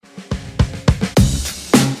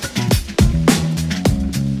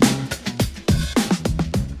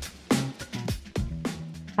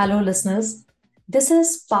Hello, listeners. This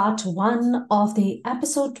is part one of the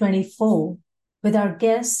episode 24 with our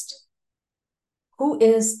guest, who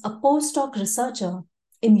is a postdoc researcher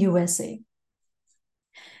in USA,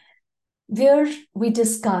 where we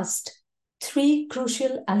discussed three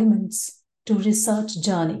crucial elements to research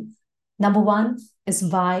journey. Number one is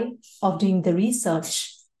why of doing the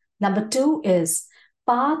research. Number two is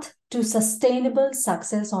path to sustainable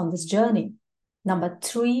success on this journey. Number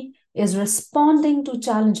three is responding to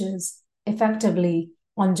challenges effectively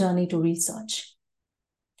on journey to research.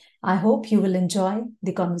 I hope you will enjoy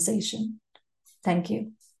the conversation. Thank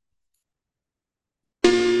you.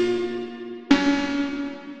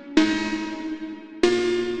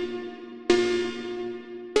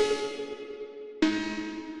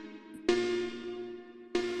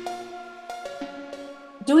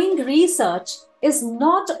 Doing research is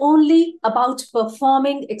not only about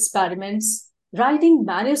performing experiments, writing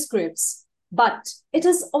manuscripts, but it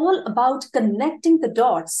is all about connecting the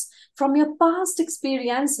dots from your past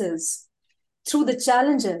experiences through the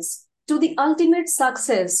challenges to the ultimate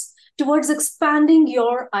success towards expanding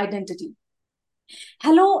your identity.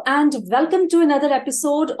 Hello, and welcome to another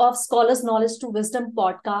episode of Scholars Knowledge to Wisdom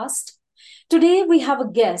podcast. Today, we have a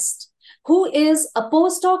guest who is a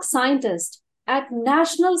postdoc scientist at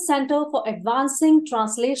National Center for Advancing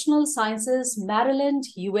Translational Sciences, Maryland,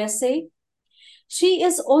 USA. She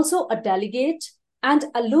is also a delegate and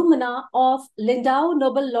alumna of Lindau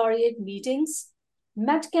Nobel Laureate meetings,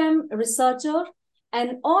 MedChem researcher,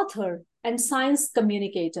 and author and science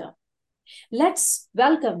communicator. Let's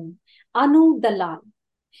welcome Anu Dalal.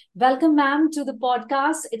 Welcome, ma'am, to the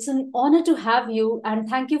podcast. It's an honor to have you, and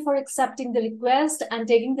thank you for accepting the request and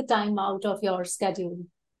taking the time out of your schedule.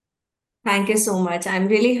 Thank you so much. I'm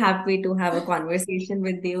really happy to have a conversation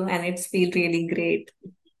with you, and it's feel really great.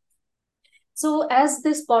 So, as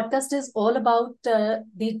this podcast is all about the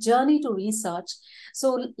journey to research,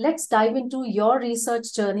 so let's dive into your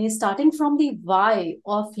research journey, starting from the why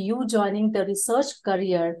of you joining the research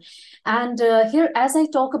career. And here, as I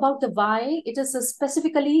talk about the why, it is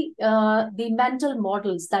specifically the mental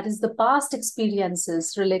models, that is, the past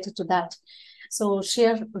experiences related to that. So,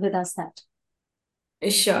 share with us that.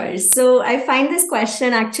 Sure. So I find this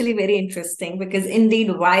question actually very interesting because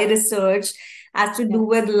indeed, why research has to do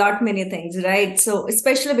Yeah. with lot many things, right? So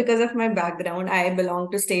especially because of my background, I belong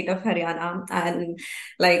to state of Haryana, and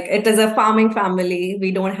like it is a farming family.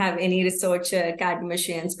 We don't have any researcher,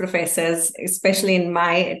 academicians, professors, especially in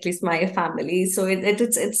my at least my family. So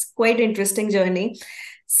it's quite interesting journey.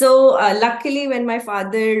 So luckily, when my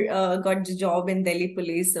father got the job in Delhi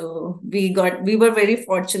police, so we were very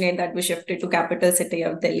fortunate that we shifted to capital city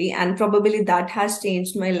of Delhi, and probably that has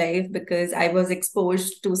changed my life because I was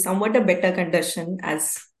exposed to somewhat a better condition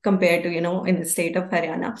as compared to in the state of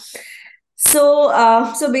Haryana.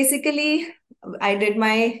 So basically, I did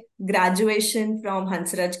my graduation from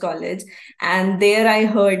Hansraj College, and there I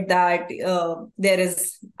heard that there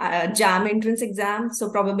is a JAM entrance exam.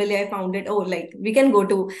 So probably I found it. Oh, like we can go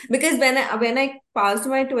to because when I passed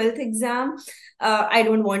my 12th exam, I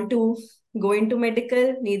don't want to go into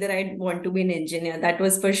medical. Neither I want to be an engineer. That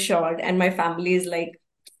was for sure. And my family is like,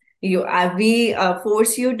 we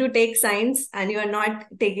force you to take science and you are not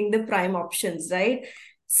taking the prime options, right?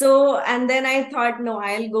 So and then I thought, no,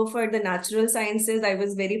 I'll go for the natural sciences. I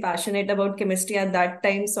was very passionate about chemistry at that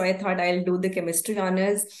time, so I thought I'll do the chemistry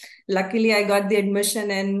honors. Luckily I got the admission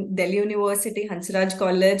in Delhi University, Hansraj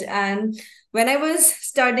College, and when I was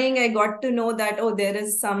studying I got to know that, oh, there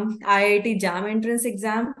is some IIT JAM entrance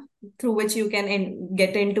exam through which you can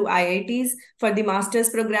get into IITs for the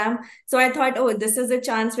master's program. So I thought, oh, this is a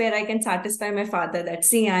chance where I can satisfy my father that,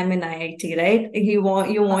 see, I'm in IIT, right? You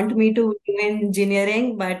want me to do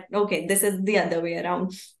engineering, but okay, this is the other way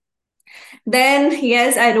around. Then,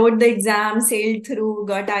 yes, I wrote the exam, sailed through,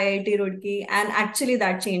 got IIT Roorkee, and actually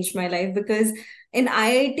that changed my life because in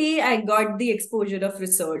IIT, I got the exposure of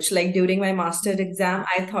research. Like during my master exam,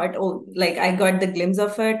 I thought, oh, like I got the glimpse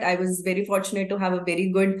of it. I was very fortunate to have a very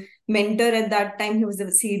good mentor at that time. He was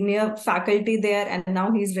a senior faculty there, and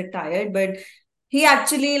now he's retired. But he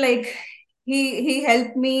actually like he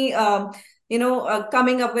helped me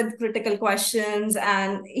coming up with critical questions,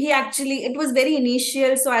 and he actually, it was very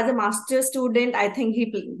initial, so as a master student I think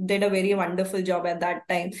he did a very wonderful job at that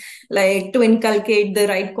time, like to inculcate the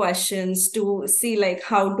right questions, to see like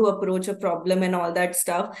how to approach a problem and all that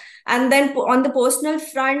stuff. And then on the personal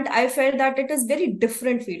front, I felt that it is very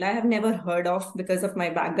different field I have never heard of because of my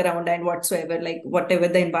background and whatsoever, like whatever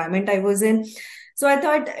the environment I was in. So I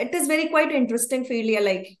thought it is very quite interesting field. Yeah,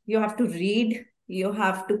 like you have to read, you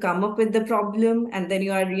have to come up with the problem, and then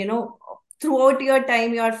you are throughout your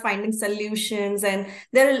time you are finding solutions, and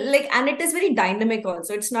they're like, and it is very dynamic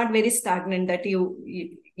also. It's not very stagnant that you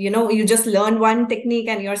just learn one technique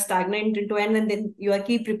and you're stagnant into it, and then you are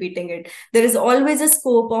keep repeating it. There is always a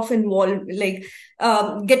scope of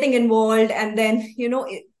getting involved, and then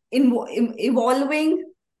evolving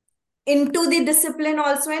into the discipline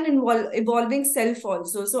also, and evolving self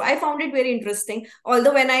also. So I found it very interesting,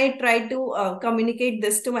 although when I try to communicate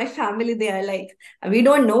this to my family, they are like, we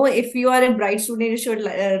don't know, if you are a bright student you should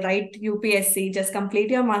write UPSC, just complete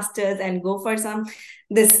your masters and go for some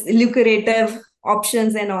this lucrative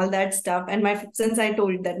options and all that stuff. And my since I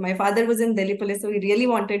told that my father was in Delhi police, so he really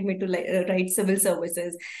wanted me to write civil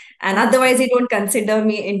services, and otherwise he don't consider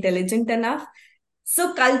me intelligent enough.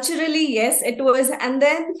 So culturally, yes, it was. And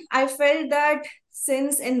then I felt that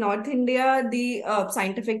since in North India, the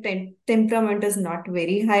scientific temperament is not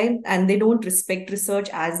very high, and they don't respect research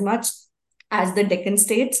as much as the Deccan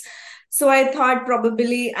states. So I thought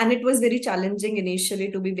probably, and it was very challenging initially,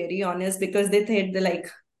 to be very honest, because they said like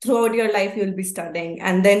throughout your life you'll be studying,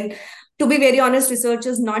 and then to be very honest, research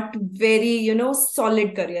is not very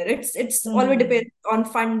solid career. It's always Mm. depends on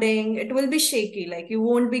funding. It will be shaky, like you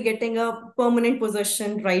won't be getting a permanent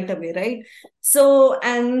position right away, right? So,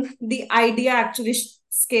 and the idea actually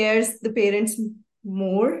scares the parents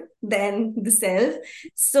more than the self. Yeah.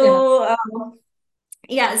 So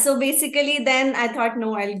yeah, so basically then I thought,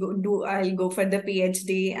 no, I'll go for the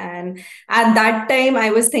PhD. And at that time I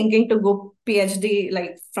was thinking to go PhD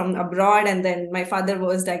like from abroad, and then my father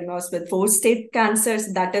was diagnosed with four state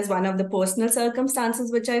cancers. That is one of the personal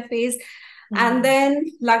circumstances which I faced. And Mm. then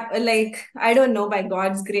like I don't know, by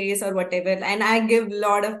God's grace or whatever, and I give a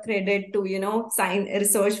lot of credit to science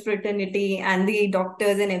research fraternity and the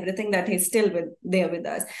doctors and everything, that he's still there with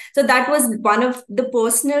us. So that was one of the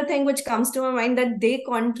personal thing which comes to my mind, that they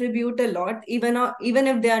contribute a lot, even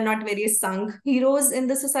if they are not very sung heroes in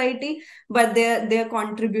the society, but their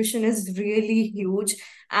contribution is really huge.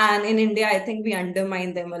 And in India, I think we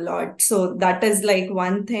undermine them a lot. So that is like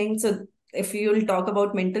one thing. So if you'll talk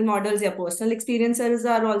about mental models, your personal experiences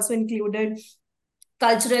are also included.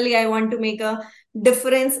 Culturally, I want to make a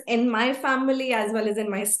difference in my family as well as in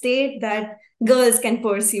my state, that girls can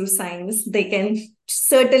pursue science, they can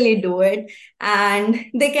certainly do it, and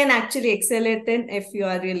they can actually excel at it if you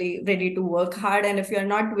are really ready to work hard, and if you're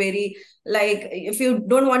not very, like, if you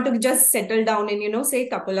don't want to just settle down in say a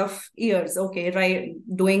couple of years, okay, right,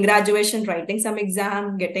 doing graduation, writing some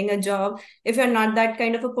exam, getting a job. If you're not that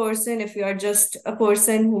kind of a person, if you are just a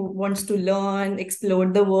person who wants to learn, explore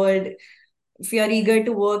the world, if you are eager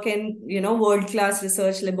to work in world class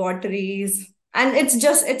research laboratories, and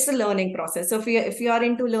it's a learning process. So if you are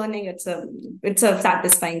into learning, it's a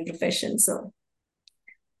satisfying profession. So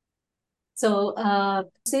So,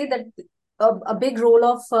 say that a big role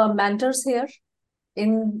of mentors here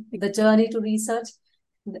in the journey to research,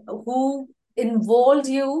 who involved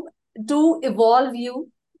you to evolve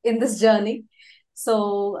you in this journey.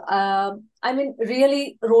 So, I mean,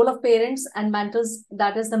 really, role of parents and mentors,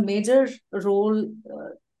 that is the major role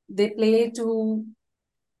they play to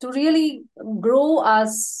really grow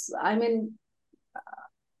us. I mean,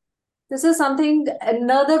 this is something,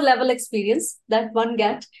 another level experience that one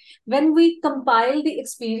get when we compile the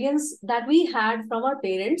experience that we had from our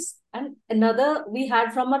parents and another we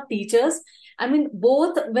had from our teachers. I mean,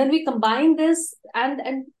 both when we combine this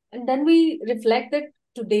and then we reflect that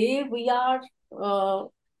today we are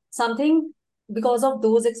something because of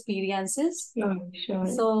those experiences. sure, sure.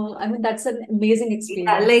 So, I mean, that's an amazing Yeah,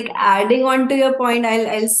 experience. like adding on to your point,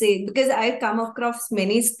 I'll say, because I've come across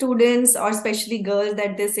many students, or especially girls,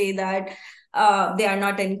 that they say that they are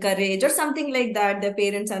not encouraged or something like that. Their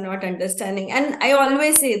parents are not understanding, and I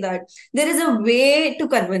always say that there is a way to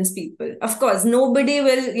convince people. Of course, nobody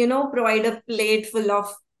will provide a plate full of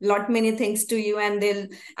lot many things to you, and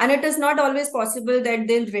it is not always possible that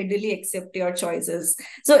they'll readily accept your choices.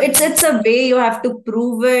 So it's a way, you have to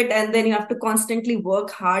prove it, and then you have to constantly work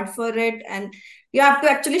hard for it, and you have to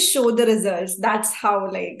actually show the results. That's how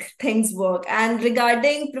like things work. And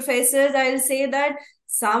regarding professors, I'll say that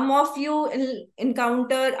some of you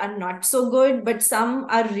encounter are not so good, but some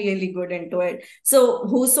are really good into it. So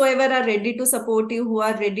whosoever are ready to support you, who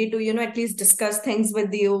are ready to at least discuss things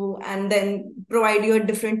with you, and then provide you a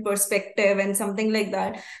different perspective and something like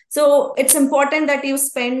that. So it's important that you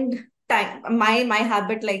spend time. My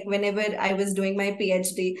habit, like whenever I was doing my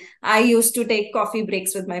PhD, I used to take coffee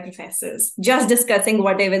breaks with my professors, just discussing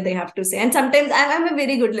whatever they have to say. And sometimes I'm a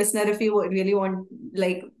very good listener. If you really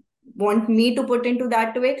want me to put into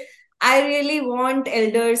that way, I really want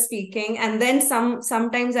elders speaking, and then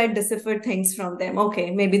sometimes I decipher things from them. Okay,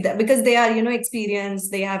 maybe that because they are,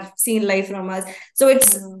 experienced, they have seen life from us. So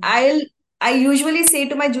Mm. I usually say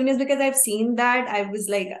to my juniors, because I've seen that, I was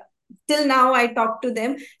like, till now I talk to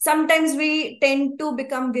them. Sometimes we tend to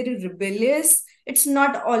become very rebellious. It's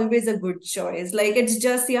not always a good choice. Like, it's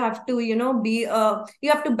just you have to, you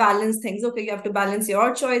have to balance things. Okay, you have to balance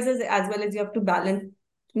your choices as well as you have to balance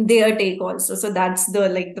their take also. So that's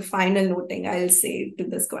the final noting I'll say to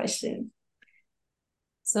this question.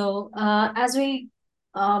 So, as we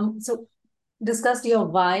discussed your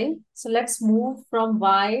why, so let's move from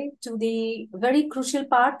why to the very crucial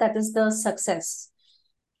part, that is the success.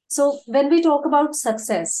 So, when we talk about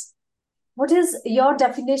success, what is your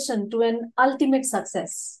definition to an ultimate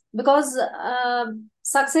success? Because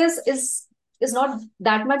success is not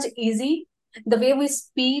that much easy. The way we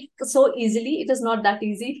speak so easily, it is not that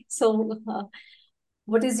easy. So,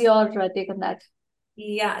 what is your take on that?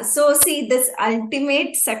 Yeah. So see, this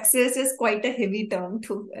ultimate success is quite a heavy term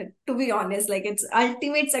to be honest. Like, it's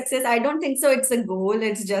ultimate success. I don't think so. It's a goal.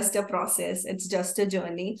 It's just a process. It's just a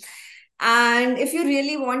journey. And if you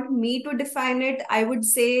really want me to define it, I would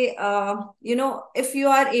say, if you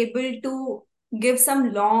are able to give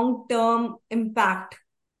some long term impact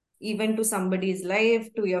even to somebody's life,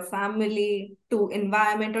 to your family, to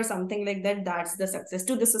environment or something like that, that's the success,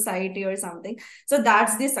 to the society or something. So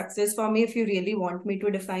that's the success for me if you really want me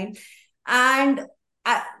to define. And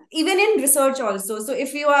uh, even in research also, so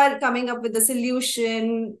if you are coming up with a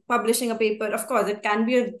solution, publishing a paper, of course it can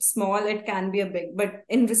be a small, it can be a big, but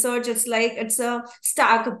in research it's like it's a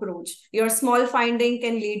stack approach. Your small finding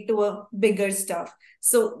can lead to a bigger stuff.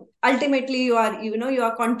 So ultimately you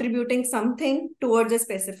are contributing something towards a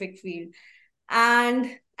specific field. And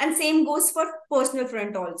same goes for personal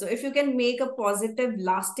front also. If you can make a positive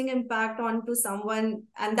lasting impact onto someone,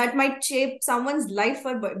 and that might shape someone's life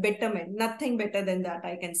for betterment, nothing better than that,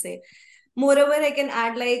 I can say. Moreover, I can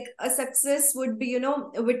add, like, a success would be,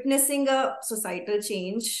 witnessing a societal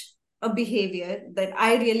change, a behavior that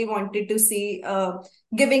I really wanted to see,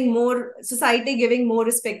 giving more society, giving more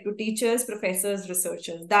respect to teachers, professors,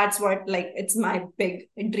 researchers. That's what, like, it's my big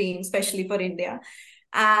dream, especially for India.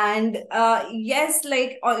 And yes,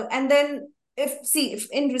 like, and then if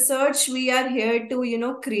in research we are here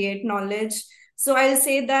to, create knowledge. So I'll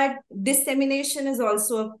say that dissemination is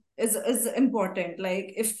also is important.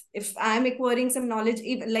 Like, if I'm acquiring some knowledge,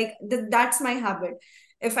 even like that's my habit.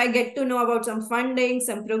 If I get to know about some funding,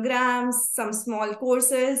 some programs, some small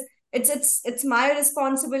courses, it's my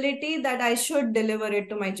responsibility that I should deliver it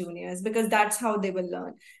to my juniors, because that's how they will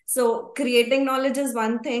learn. So creating knowledge is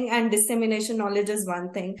one thing and dissemination knowledge is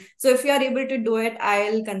one thing. So if you are able to do it,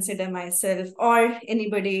 I'll consider myself or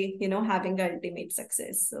anybody, having ultimate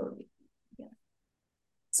success. So yeah.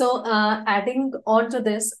 So, adding on to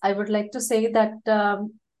this, I would like to say that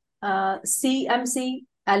CMC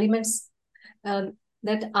elements uh,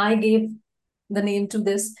 that I gave the name to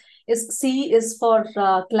this is C is for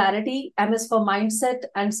clarity, M is for mindset,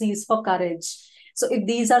 and C is for courage. So, if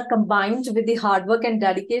these are combined with the hard work and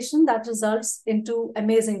dedication, that results into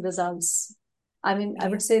amazing results. I mean, I Yeah.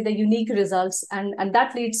 would say the unique results, and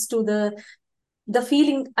that leads to the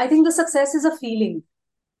feeling. I think the success is a feeling.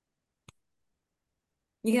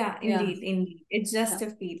 Yeah, Yeah. indeed. It's Yeah. just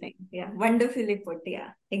a feeling. Yeah. Wonderfully put.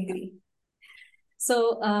 Yeah. Yeah. Agree.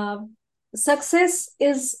 So success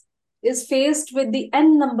is faced with the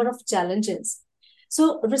n number of challenges.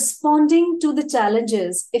 So responding to the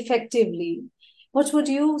challenges effectively, what would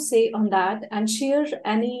you say on that? And share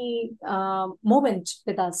any moment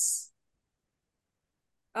with us.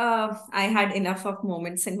 I had enough of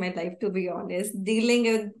moments in my life, to be honest, dealing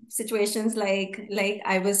with situations like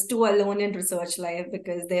I was too alone in research life,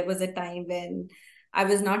 because there was a time when I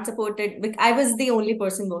was not supported. I was the only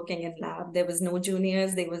person working in lab. There was no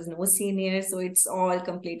juniors, there was no seniors, so it's all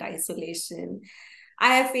complete isolation.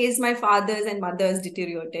 I have faced my father's and mother's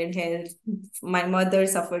deteriorated health. My mother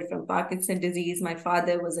suffered from Parkinson disease. My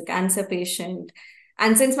father was a cancer patient.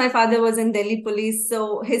 And since my father was in Delhi police,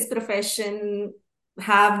 so his profession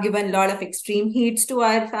have given a lot of extreme heats to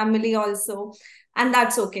our family also. And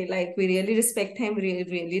that's okay. Like, we really respect him,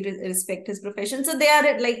 really respect his profession. So there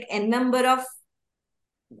are like a number of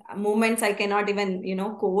moments I cannot even,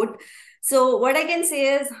 quote. So what I can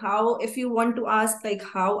say is, how, if you want to ask like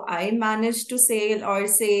how I managed to sail, or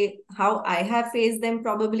say how I have faced them,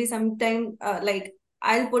 probably sometime, like,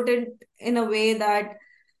 I'll put it in a way that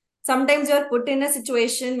sometimes you're put in a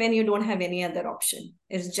situation when you don't have any other option.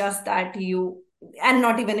 It's just that you, and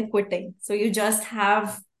not even quitting. So you just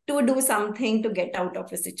have to do something to get out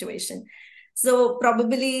of a situation. So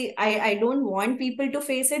probably I don't want people to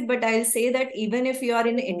face it, but I'll say that even if you are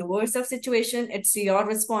in an adverse of situation, it's your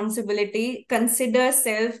responsibility. Consider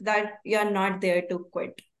self that you're not there to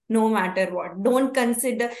quit no matter what. Don't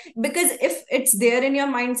consider, because if it's there in your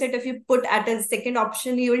mindset, if you put at a second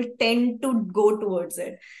option, you will tend to go towards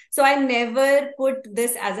it. So I never put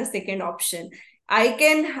this as a second option. I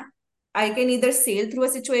can i can either sail through a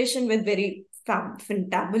situation with very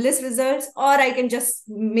fantabulous results, or I can just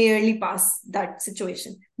merely pass that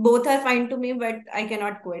situation. Both are fine to me, but I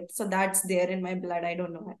cannot quit. So that's there in my blood. I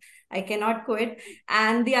don't know. I cannot quit.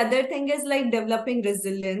 And the other thing is like developing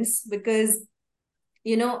resilience, because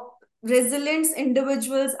you know resilient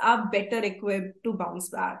individuals are better equipped to bounce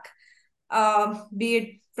back, be it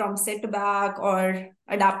from setback or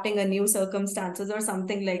adapting a new circumstances or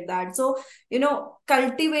something like that. So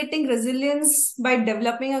cultivating resilience by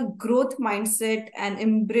developing a growth mindset and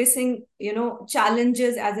embracing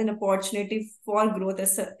challenges as an opportunity for growth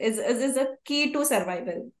is a key to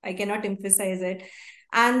survival. I cannot emphasize it.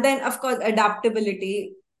 And then of course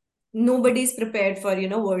adaptability. Nobody's prepared for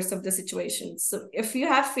worst of the situations. So if you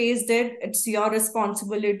have faced it, it's your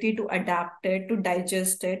responsibility to adapt it, to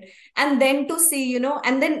digest it, and then to see,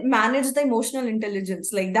 and then manage the emotional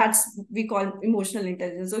intelligence. Like that's we call emotional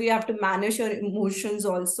intelligence. So you have to manage your emotions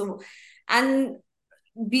also, and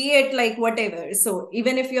be it like whatever. So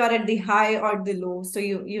even if you are at the high or the low, so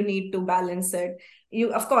you need to balance it.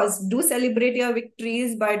 You of course do celebrate your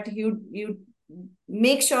victories, but you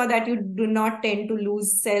make sure that you do not tend to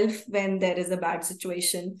lose self when there is a bad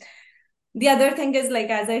situation. The other thing is, like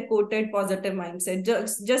as I quoted, positive mindset.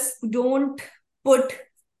 Just don't put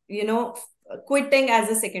you know quitting as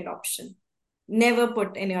a second option. Never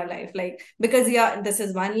put in your life, like, because yeah, this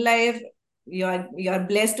is one life. You're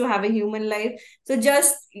blessed to have a human life, so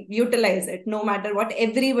just utilize it. No matter what,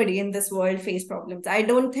 everybody in this world face problems. I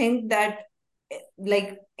don't think that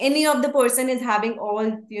like any of the person is having all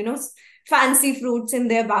fancy fruits in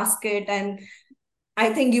their basket. And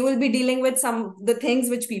I think you will be dealing with some the things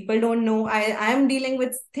which people don't know. I am dealing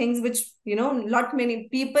with things which lot many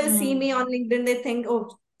people see Hmm. me on LinkedIn. They think,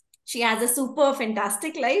 oh, she has a super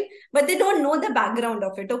fantastic life, but they don't know the background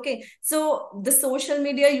of it. Okay, so the social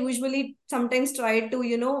media usually sometimes try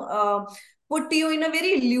to put you in a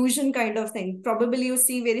very illusion kind of thing. Probably you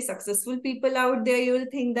see very successful people out there, you will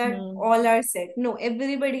think that Hmm. all are set. No,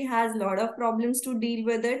 everybody has a lot of problems to deal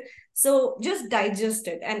with it. So just digest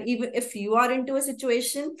it. And even if you are into a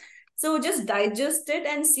situation, so just digest it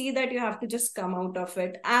and see that you have to just come out of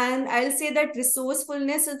it. And I'll say that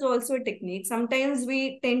resourcefulness is also a technique. Sometimes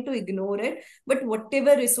we tend to ignore it, but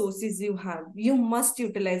whatever resources you have, you must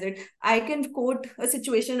utilize it. I can quote a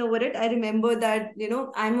situation over it. I remember that,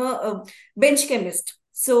 I'm a bench chemist.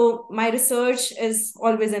 So my research is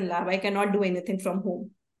always in lab. I cannot do anything from home.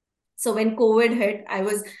 So when COVID hit,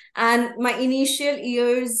 and my initial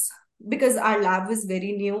years, because our lab was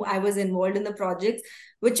very new, I was involved in the projects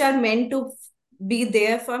which are meant to be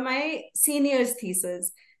there for my seniors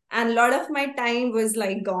thesis. And a lot of my time was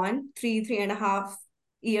like gone, 3.5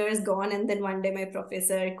 years gone. And then one day my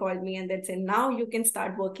professor called me and then said, now you can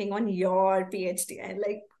start working on your PhD. And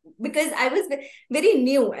like, because I was very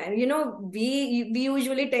new, and we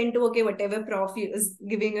usually tend to, okay, whatever prof is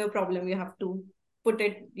giving you a problem, you have to put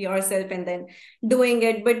it yourself and then doing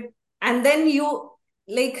it. But and then you,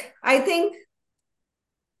 like, I think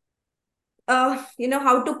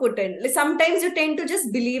how to put it, like, sometimes you tend to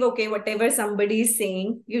just believe, okay, whatever somebody is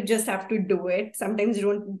saying, you just have to do it. Sometimes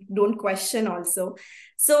you don't question also.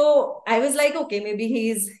 So I was like, okay, maybe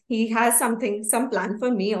he has some plan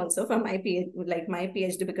for me also, for my PhD, like my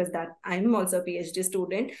PhD, because that I'm also a PhD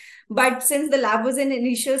student. But since the lab was in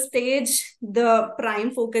initial stage, the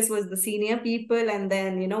prime focus was the senior people. And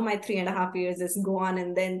then my 3.5 years is gone.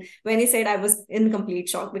 And then when he said, I was in complete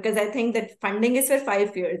shock, because I think that funding is for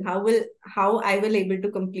 5 years. How I will able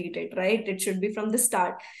to complete it, right? It should be from the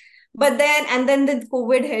start. But then, and then the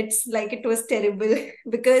COVID hits, like it was terrible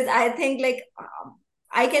because I think, like,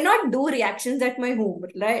 I cannot do reactions at my home,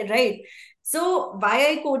 right? So why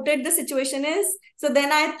I quoted the situation is, so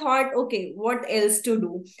then I thought, okay, what else to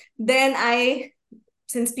do? Then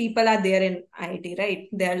since people are there in IIT, right?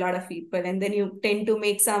 There are a lot of people, and then you tend to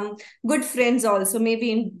make some good friends also,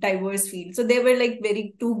 maybe in diverse fields. So they were like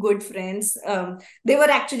very two good friends. They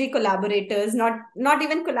were actually collaborators, not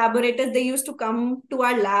even collaborators. They used to come to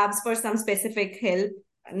our labs for some specific help,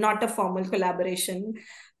 not a formal collaboration.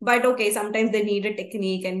 But okay, sometimes they need a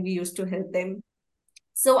technique, and we used to help them.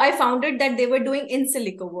 So I found it that they were doing in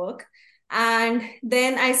silico work, And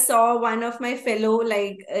then I saw one of my fellow,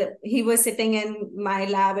 like he was sitting in my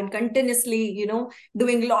lab and continuously,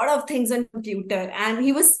 doing a lot of things on computer, and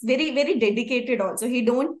he was very very dedicated also. He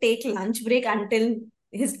don't take lunch break until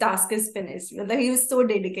his task is finished. He was so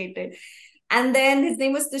dedicated. And then his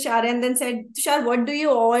name was Tushar, and then said, Tushar, what do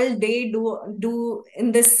you all day do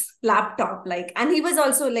in this laptop? Like, and he was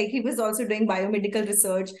also doing biomedical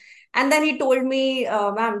research. And then he told me,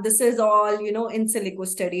 ma'am, this is all, in silico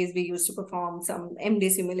studies we used to perform. Some MD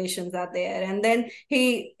simulations are there. And then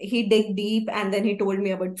he dig deep, and then he told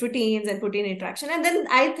me about proteins and protein interaction. And then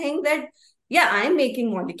I think that, yeah, I'm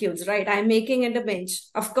making molecules, right? I'm making it a bench.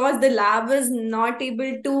 Of course, the lab is not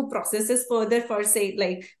able to process this further for, say,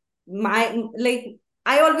 like my like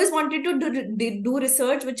I always wanted to do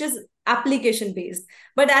research which is application based,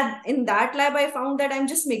 but in that lab I found that I'm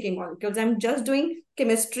just making molecules. I'm just doing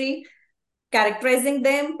chemistry, characterizing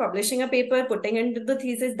them, publishing a paper, putting into the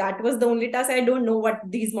thesis. That was the only task. I don't know what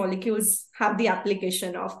these molecules have the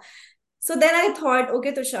application of. So then I thought,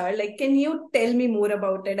 okay, Tushar, like, can you tell me more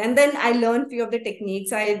about it? And then I learned few of the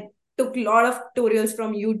techniques. I took a lot of tutorials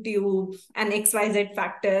from YouTube and XYZ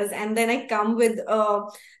factors. And then I come with a,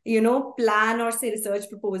 plan or say research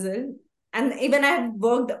proposal. And even I've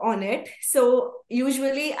worked on it. So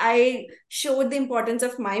usually I show the importance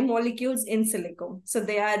of my molecules in silico. So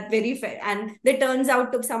they are very fair. And they turns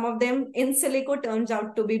out to, some of them in silico turns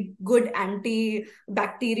out to be good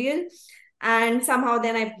antibacterial. And somehow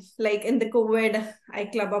then I, like in the COVID, I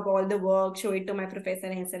club up all the work, show it to my professor,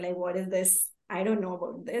 and say, like, what is this? I don't know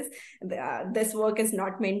about this. This work is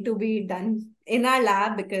not meant to be done in our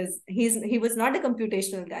lab, because he was not a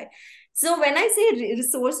computational guy. So when I say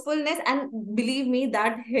resourcefulness, and believe me,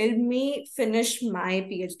 that helped me finish my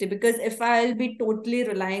PhD, because if I'll be totally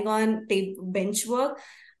relying on tape bench work,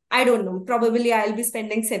 I don't know, probably I'll be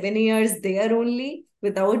spending 7 years there only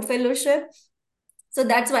without fellowship. So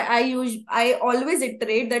that's why I always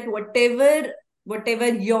iterate that whatever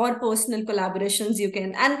your personal collaborations you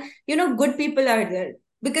can, and good people are there.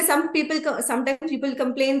 Because sometimes people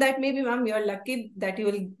complain that, maybe ma'am, you're lucky that you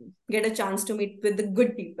will get a chance to meet with the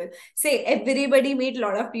good people. Say everybody meet a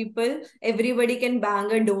lot of people, everybody can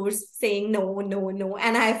bang a doors saying no, no, no,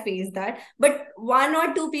 and I have faced that. But one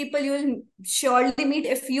or two people you will surely meet,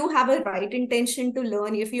 if you have a right intention to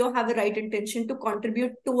learn, if you have a right intention to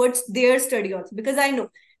contribute towards their study also. Because I know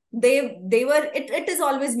they were, it is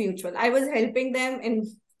always mutual. I was helping them in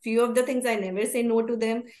few of the things. I never say no to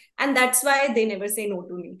them, and that's why they never say no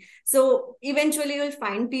to me. So eventually you'll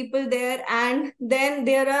find people there. And then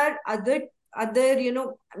there are other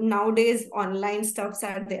nowadays online stuffs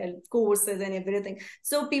are there, courses and everything.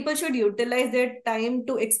 So people should utilize their time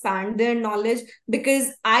to expand their knowledge.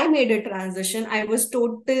 Because I made a transition. I was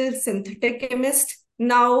total synthetic chemist,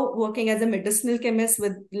 now working as a medicinal chemist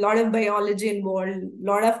with a lot of biology involved, a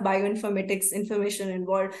lot of bioinformatics information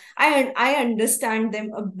involved. I understand them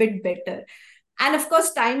a bit better. And of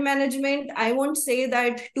course, time management, I won't say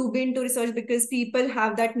that to be into research, because people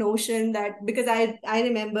have that notion that, because I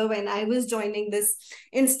remember when I was joining this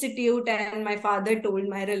institute, and my father told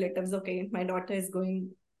my relatives, okay, my daughter is going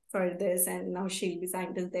for this and now she'll be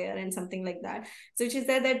scientist there and something like that. So she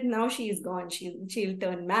said that now she's gone, she'll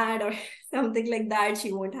turn mad or something like that.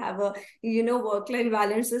 She won't have a work life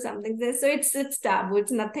balance or something there. So it's taboo.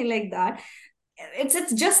 It's nothing like that.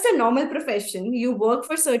 It's just a normal profession. You work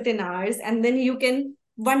for certain hours, and then you can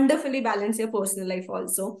wonderfully balance your personal life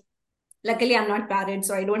also. Luckily I'm not married,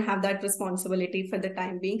 so I don't have that responsibility for the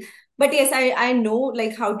time being. But yes, I know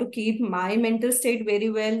like how to keep my mental state very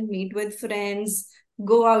well, meet with friends,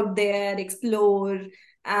 go out there, explore,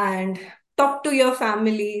 and talk to your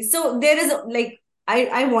family. So there is like,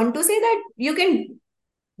 I want to say that you can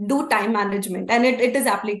do time management, and it is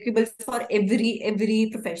applicable for every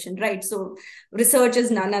profession, right? So research is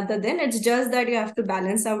none other than, it's just that you have to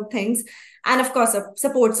balance out things. And of course a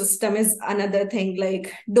support system is another thing.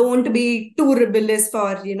 Like, don't be too rebellious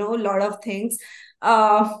for a lot of things.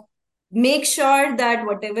 Make sure that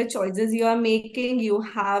whatever choices you are making, you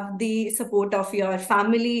have the support of your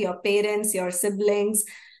family, your parents, your siblings,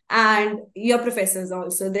 and your professors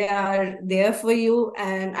also. They are there for you,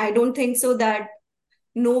 and I don't think so that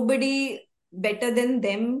nobody better than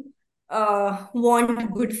them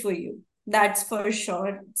want good for you. That's for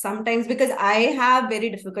sure. Sometimes, because I have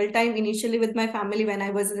very difficult time initially with my family when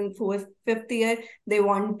I was in fourth fifth year, they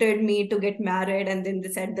wanted me to get married, and then they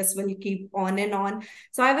said this will keep on and on.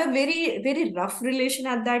 So I have a very very rough relation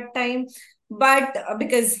at that time. But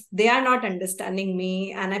because they are not understanding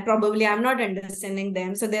me, and I probably am not understanding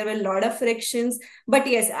them, so there were a lot of frictions. But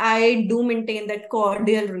yes, I do maintain that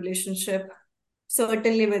cordial relationship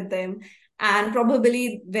certainly with them. And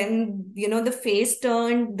probably when, the phase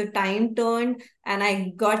turned, the time turned, and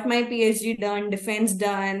I got my PhD done, defense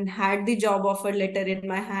done, had the job offer letter in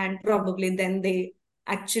my hand, probably then they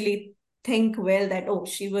actually think well that, oh,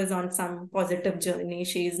 she was on some positive journey.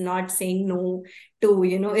 She is not saying no to,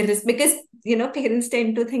 it is because, parents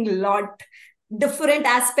tend to think a lot different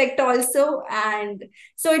aspect also. And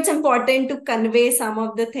so it's important to convey some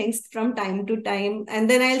of the things from time to time. And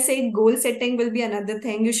then I'll say goal setting will be another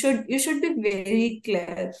thing. You should be very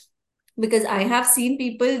clear, because I have seen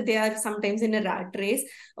people, they are sometimes in a rat race.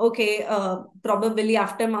 Okay, probably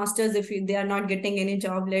after masters, if they are not getting any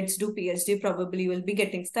job, let's do PhD, probably will be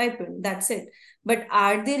getting stipend, that's it. But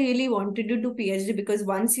are they really wanted to do PhD? Because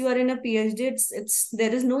once you are in a PhD, it's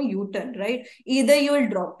there is no U-turn, right? Either you will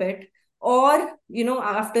drop it, or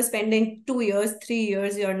after spending 2 years, 3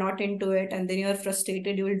 years, you're not into it, and then you're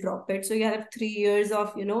frustrated, you will drop it. So you have 3 years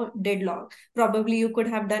of deadlock. Probably you could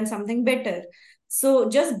have done something better. So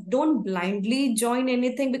just don't blindly join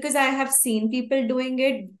anything, because I have seen people doing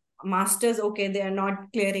it. Masters, okay, they are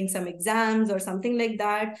not clearing some exams or something like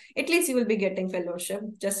that. At least you will be getting fellowship,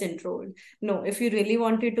 just enrolled. No, if you really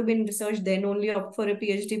wanted to be in research, then only opt for a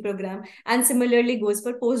PhD program. And similarly goes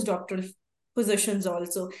for postdoctoral positions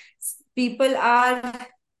also. People are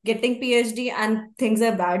getting PhD and things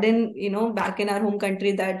are bad in, back in our home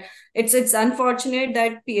country, that it's unfortunate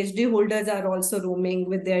that PhD holders are also roaming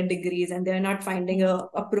with their degrees and they're not finding a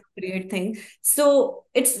appropriate thing. So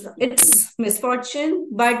it's misfortune.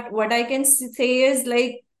 But what I can say is,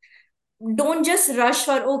 like, don't just rush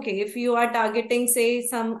for, okay, if you are targeting, say,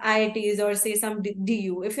 some IITs or say some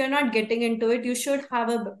DU, if you're not getting into it, you should have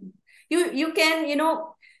a, you can,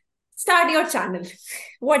 start your channel.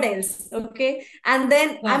 What else? Okay. And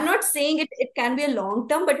then Yeah. I'm not saying it can be a long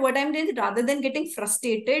term, but what I'm doing is, rather than getting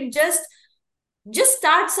frustrated, just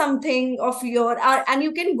start something of your, and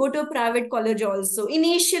you can go to a private college also.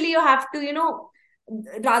 Initially you have to,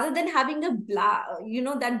 rather than having a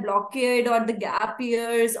that blockade or the gap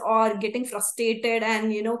years, or getting frustrated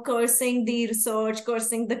and cursing the research,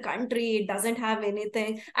 cursing the country, it doesn't have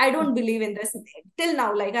anything. I don't believe in this till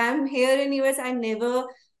now. Like, I'm here in US, I never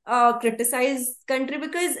criticize country,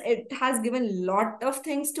 because it has given lot of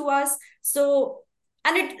things to us. So,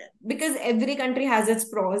 and it, because every country has its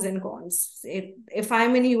pros and cons. If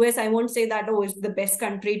I'm in US, I won't say that, oh, it's the best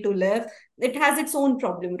country to live. It has its own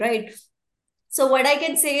problem, right? So what I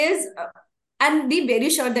can say is, and be very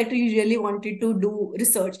sure that you really wanted to do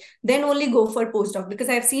research, then only go for postdoc, because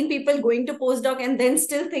I've seen people going to postdoc and then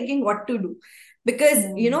still thinking what to do. Because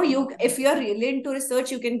Mm. you, if you're really into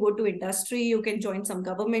research, you can go to industry, you can join some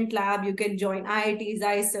government lab, you can join IITs,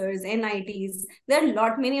 ICERs, NITs. There are a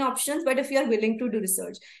lot many options. But if you're willing to do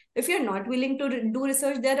research, if you're not willing to do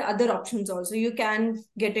research, there are other options also. You can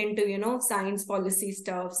get into science policy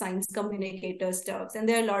stuff, science communicator stuff, and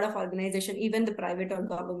there are a lot of organization, even the private or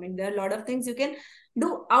government, there are a lot of things you can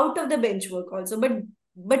do out of the bench work also.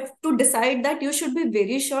 But to decide that, you should be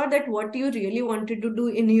very sure that what you really wanted to do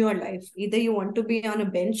in your life. Either you want to be on a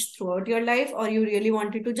bench throughout your life, or you really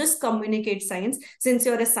wanted to just communicate science. Since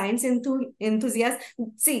you're a science enthusiast,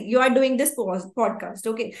 see, you are doing this podcast,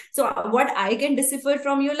 okay? So what I can decipher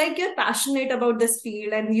from you, like, you're passionate about this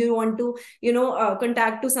field, and you want to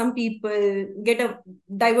contact to some people, get a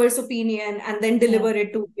diverse opinion, and then Yeah. deliver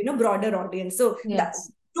it to broader audience. So that,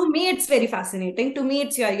 Yes. to me, it's very fascinating. To me,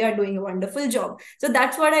 it's, you're doing a wonderful job. So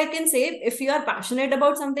that's what I can say. If you are passionate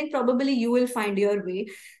about something, probably you will find your way.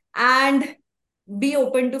 And be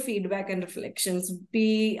open to feedback and reflections.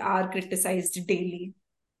 We are criticized daily,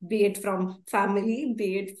 be it from family,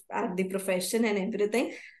 be it at the profession and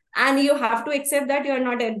everything. And you have to accept that you're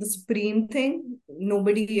not at the supreme thing.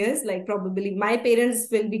 Nobody is. Like, probably my parents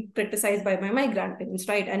will be criticized by my grandparents,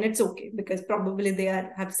 right? And it's okay, because probably they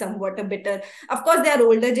are have somewhat a better, of course, they are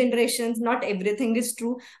older generations, not everything is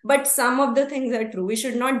true, but some of the things are true. We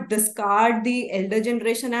should not discard the elder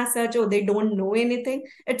generation as such, or they don't know anything.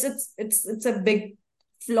 It's a big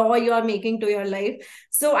flaw you are making to your life.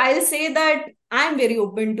 So I'll say that I'm very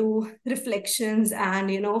open to reflections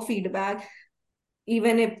and feedback,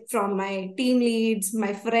 even if from my team leads,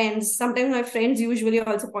 my friends. Sometimes my friends usually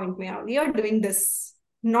also point me out, you're doing this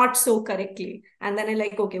not so correctly, and then I'm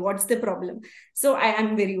like, okay, what's the problem? So I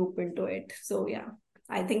am very open to it. So yeah,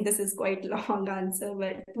 I think this is quite long answer,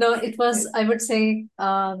 but No, it was, I would say,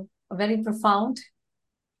 very profound.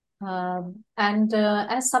 And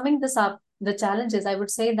as summing this up, the challenges, I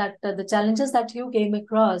would say that the challenges that you came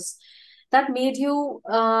across that made you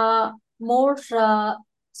more,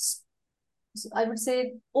 I would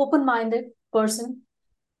say, open minded person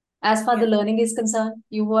as far the yeah, learning is concerned.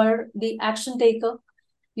 You were the action taker.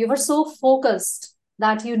 You were so focused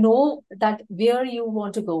that you know that where you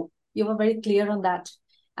want to go. You were very clear on that.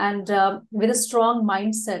 And with a strong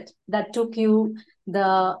mindset that took you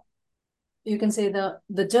the, you can say,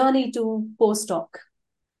 the journey to postdoc.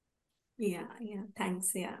 Yeah, yeah.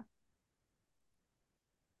 Thanks. Yeah.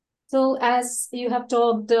 So, as you have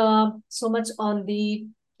talked so much on the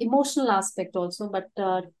emotional aspect also, but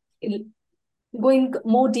going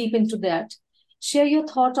more deep into that, share your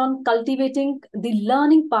thought on cultivating the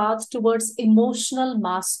learning path towards emotional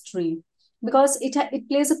mastery, because it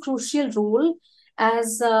plays a crucial role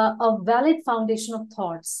as a valid foundation of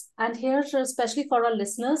thoughts. And here, especially for our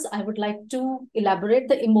listeners, I would like to elaborate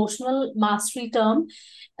the emotional mastery term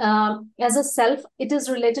as a self. It is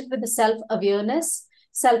related with the self awareness,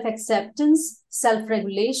 self acceptance, self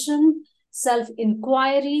regulation, self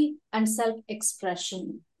inquiry, and self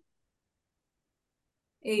expression.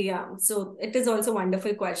 Yeah, so it is also a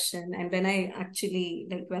wonderful question. And when I actually,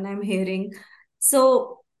 like, when I'm hearing,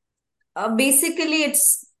 so basically,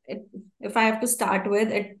 if I have to start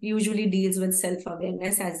with, it usually deals with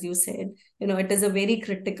self-awareness, as you said. It is a very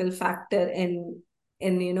critical factor in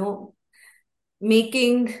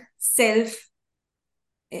making self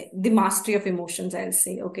the mastery of emotions, I'll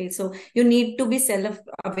say. Okay, so you need to be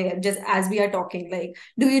self-aware, just as we are talking. Like,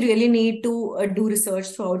 do you really need to do research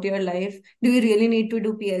throughout your life? Do you really need to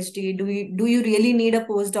do PhD? Do you really need a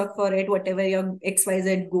postdoc for it, whatever your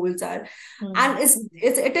XYZ goals are? And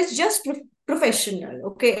it is just professional.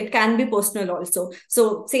 Okay, it can be personal also.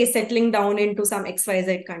 So say settling down into some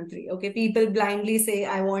XYZ country. Okay, people blindly say,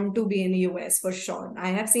 I want to be in US for sure. I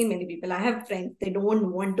have seen many people, I have friends, they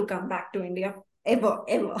don't want to come back to India ever.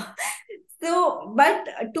 So, but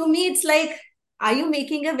to me, it's like, are you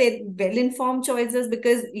making a well informed choices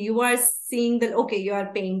because you are seeing that, okay, you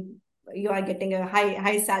are getting a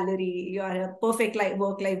high salary, you are a perfect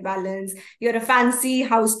work life balance, you're a fancy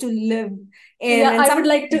house to live in, Yeah, and I would something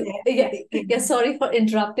like like to. that. Yeah, Yeah, yeah, yeah, sorry for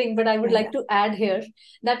interrupting, but I would yeah, like yeah. to add here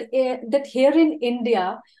that that here in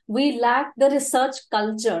India we lack the research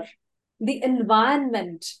culture, the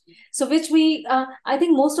environment. So, which we, I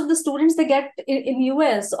think, most of the students they get in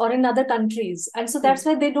US or in other countries, and so that's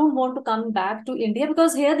True. why they don't want to come back to India,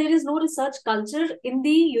 because here there is no research culture in the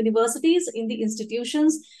universities, in the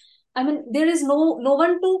institutions. I mean, there is no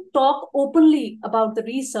one to talk openly about the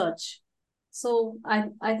research. So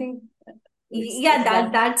I think Yeah, it's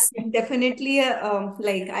that. that's definitely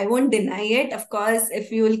like, I won't deny it. Of course,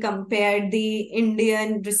 if you will compare the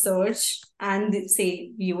Indian research and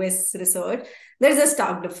say US research, there's a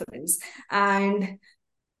stark difference. And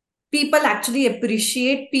people actually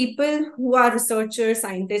appreciate people who are researchers,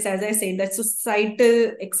 scientists. As I say, that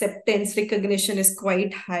societal acceptance, recognition is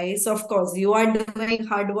quite high. So of course you are doing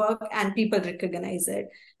hard work and people recognize it.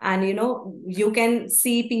 And you can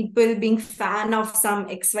see people being fan of some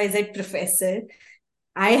XYZ professor.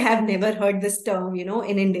 I have never heard this term,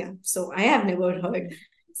 in India. So I have never heard.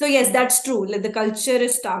 So yes, that's true. Like, the culture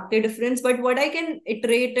is starkly different. But what I can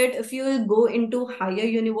iterate it, if you will go into higher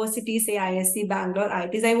universities, say ISC, Bangalore,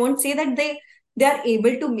 IITs, I won't say that they are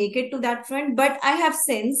able to make it to that front. But I have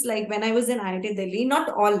sense, like when I was in IIT Delhi, not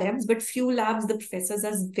all labs, but few labs, the professors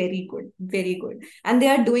are very good, very good. And they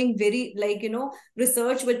are doing very, like,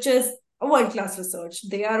 research which is world class research.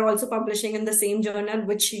 They are also publishing in the same journal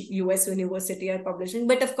which US university are publishing.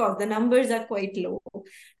 But of course, the numbers are quite low.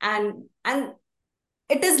 And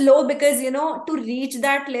it is low because, to reach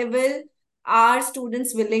that level, are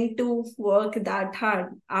students willing to work that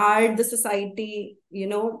hard? Are the society,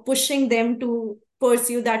 pushing them to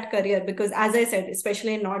pursue that career? Because as I said,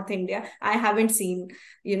 especially in North India, I haven't seen,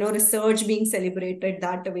 research being celebrated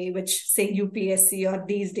that way, which say UPSC or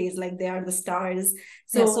these days, like they are the stars.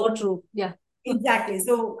 Yeah, so So true. Yeah. exactly.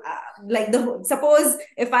 So, like, suppose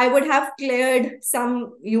if I would have cleared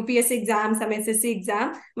some UPSC exam, some SSC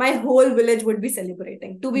exam, my whole village would be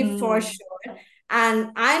celebrating, to be for Hmm. sure.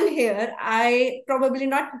 And I'm here. I probably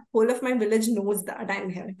not whole of my village knows that I'm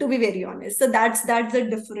here, to be very honest. So that's the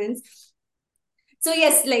difference. So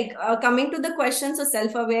yes, like, coming to the question, so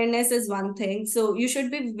self-awareness is one thing. So you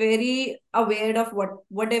should be very aware of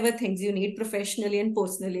whatever things you need professionally and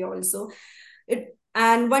personally also.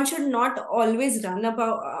 And one should not always run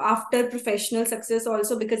about after professional success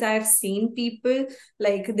also, because I have seen people,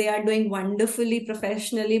 like, they are doing wonderfully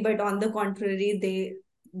professionally, but on the contrary,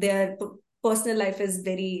 their personal life is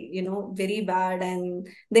very, very bad, and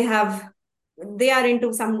they are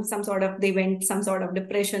into some sort of, they went some sort of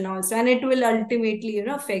depression also, and it will ultimately,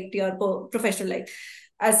 affect your professional life.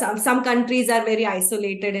 Some countries are very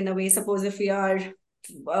isolated in a way. Suppose if you are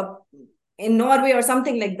uh, in Norway or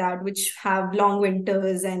something like that, which have long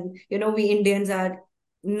winters, and we Indians are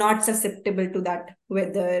not susceptible to that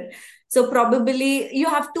weather. So probably you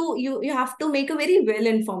have to make a very well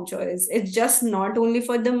informed choice. It's just not only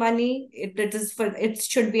for the money, it is for, it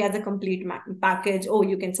should be as a complete package. Oh,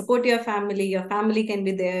 you can support your family can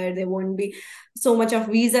be there won't be so much of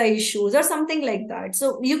visa issues or something like that.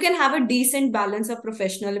 So you can have a decent balance of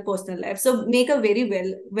professional and personal life. So make a very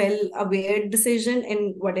well aware decision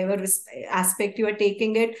in whatever aspect you are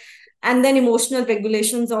taking it. And then emotional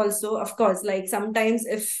regulations also, of course, like sometimes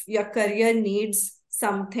if your career needs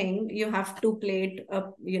something, you have to play it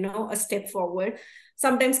up, a step forward,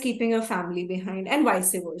 sometimes keeping your family behind and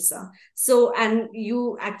vice versa. So, and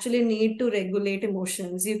you actually need to regulate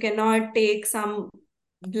emotions. You cannot take some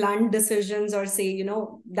blunt decisions or say,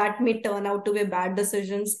 that may turn out to be bad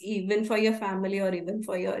decisions even for your family or even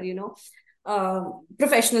for your,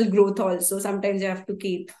 professional growth also. Sometimes you have to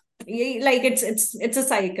keep, like it's a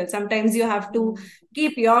cycle. Sometimes you have to Mm.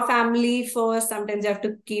 keep your family first, sometimes you have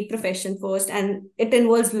to keep profession first, and it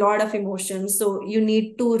involves a lot of emotions, so you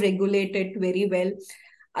need to regulate it very well.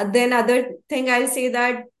 Then other thing I'll say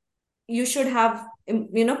that you should have,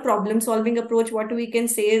 problem solving approach. What we can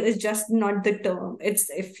say is just not the term. It's,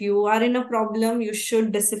 if you are in a problem, you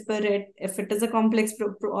should decipher it. If it is a complex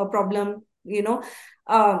problem,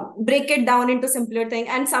 break it down into simpler thing.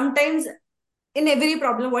 And sometimes in every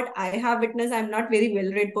problem, what I have witnessed, I'm not very well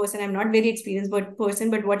read person, I'm not very experienced person,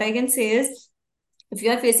 but what I can say is, if you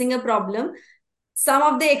are facing a problem, some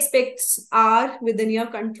of the aspects are within your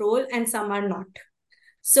control and some are not.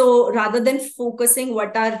 So rather than focusing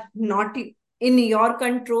what are not in your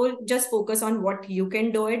control, just focus on what you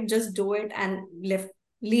can do it, just do it, and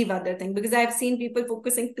leave other thing. Because I've seen people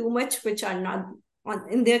focusing too much which are not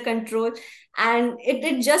in their control, and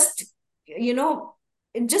it just, you know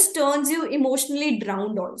it just turns you emotionally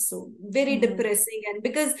drowned also, very Mm. depressing. And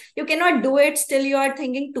because you cannot do it, still you are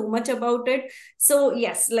thinking too much about it. So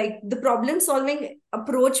yes, like the problem solving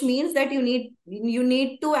approach means that you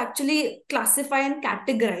need to actually classify and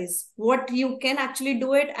categorize what you can actually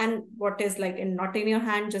do it and what is like not in your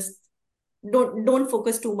hand. Just don't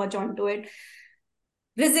focus too much onto it.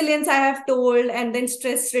 Resilience I have told, and then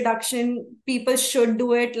stress reduction, people should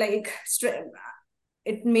do it. Like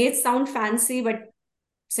it may sound fancy, but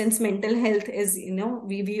since mental health is,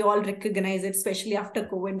 we all recognize it, especially after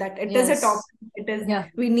COVID, that it is a topic. Yes. It is, Yeah.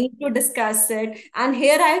 we need to discuss it. And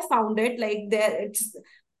here I found it, like there it's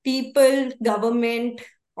people, government,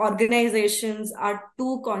 organizations are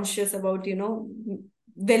too conscious about,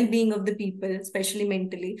 well-being of the people, especially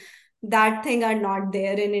mentally. That thing are not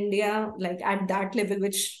there in India, like at that level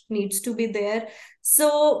which needs to be there.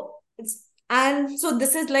 So it's, and so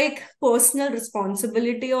this is like personal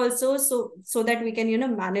responsibility also, so that we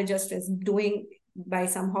can, manage our stress, doing by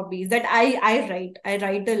some hobbies that I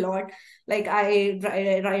write a lot. Like I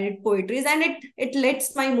write poetries, and it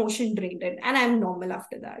lets my emotion drain it, and I'm normal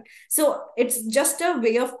after that. So it's just a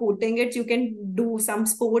way of quoting it. You can do some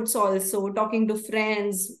sports also, talking to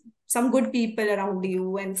friends, some good people around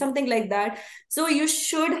you, and something like that. So you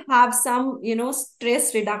should have some,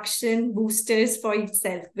 stress reduction boosters for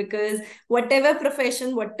yourself, because whatever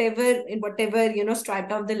profession, whatever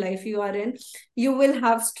strata of the life you are in, you will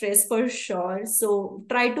have stress for sure. So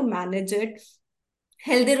try to manage it.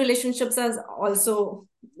 Healthy relationships are also,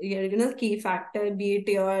 key factor, be it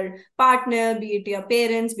your partner, be it your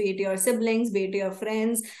parents, be it your siblings, be it your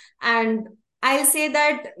friends. And I'll say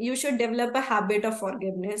that you should develop a habit of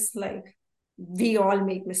forgiveness. Like, we all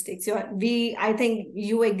make mistakes. I think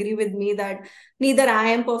you agree with me that neither I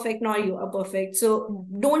am perfect nor you are perfect. So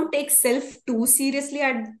Mm. don't take self too seriously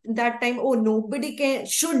at that time. Oh, nobody can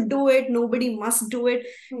should do it, nobody must do it.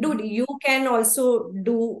 Mm. Dude, you can also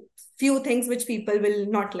do few things which people will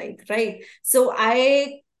not like, right? So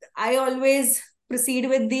I always proceed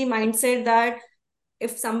with the mindset that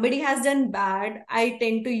if somebody has done bad, I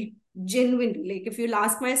tend to genuinely, like, if you'll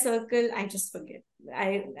ask my circle, I just forget.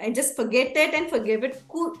 I just forget it and forgive it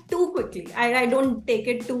too quickly. I don't take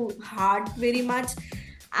it too hard very much.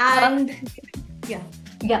 Uh, And yeah.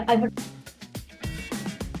 yeah, I would